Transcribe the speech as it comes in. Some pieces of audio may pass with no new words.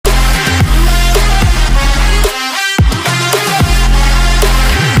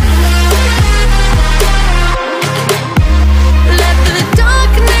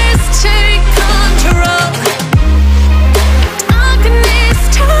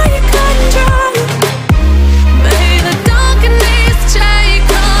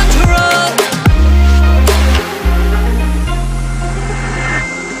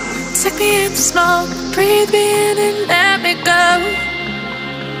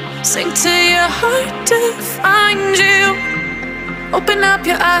Sink to your heart to find you. Open up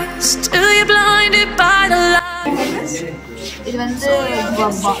your eyes till you're blinded by the light. இது வந்து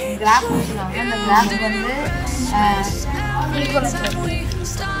graph சொல்லுவாங்க. அந்த graph வந்து equivalence வந்து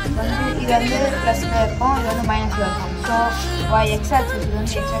இது வந்து ப்ளஸ்ல இருக்கும், இது வந்து மைனஸ்ல இருக்கும். ஸோ எக்ஸ் ஆக்சிஸ் இது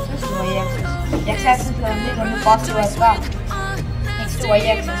வந்து எக்ஸ் ஆக்சிஸ், இது ஒய் ஆக்சிஸ். எக்ஸ் ஆக்சிஸ்ல வந்து இது வந்து பாசிட்டிவாக இருக்கா. Next Y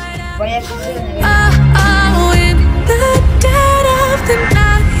axis. Y axis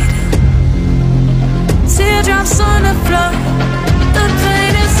teardrops on the floor. The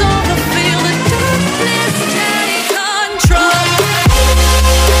pain is over. Feel the darkness take control.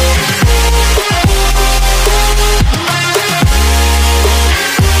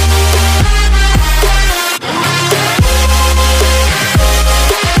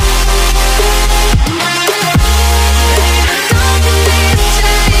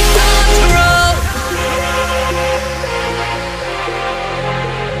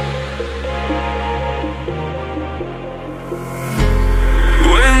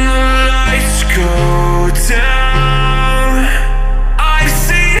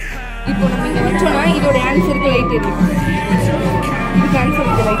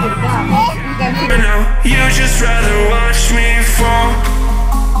 You just rather watch me fall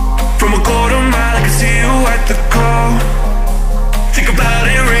from a golden mile. I can see you at the call. Think about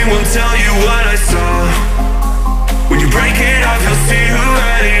it, ring won't tell you what I saw. When you break it off, you'll see who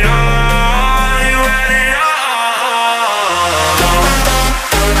had it all. You had it all.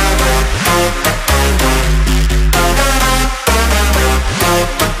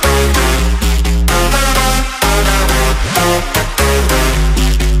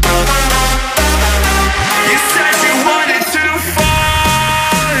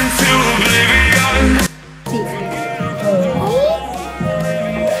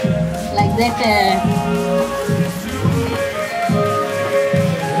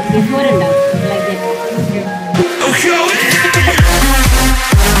 Before and after, like that.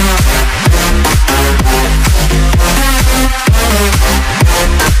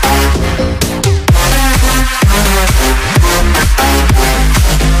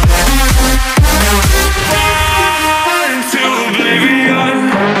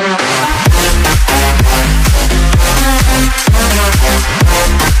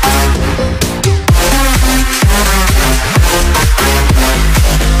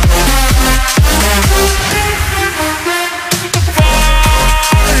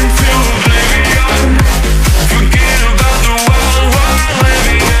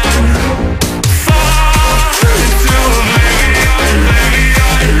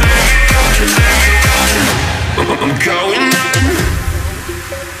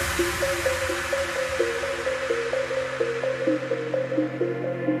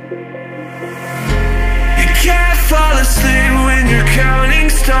 Fall asleep when you're counting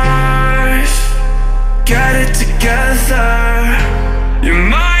stars. Get it together. Your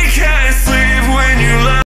mind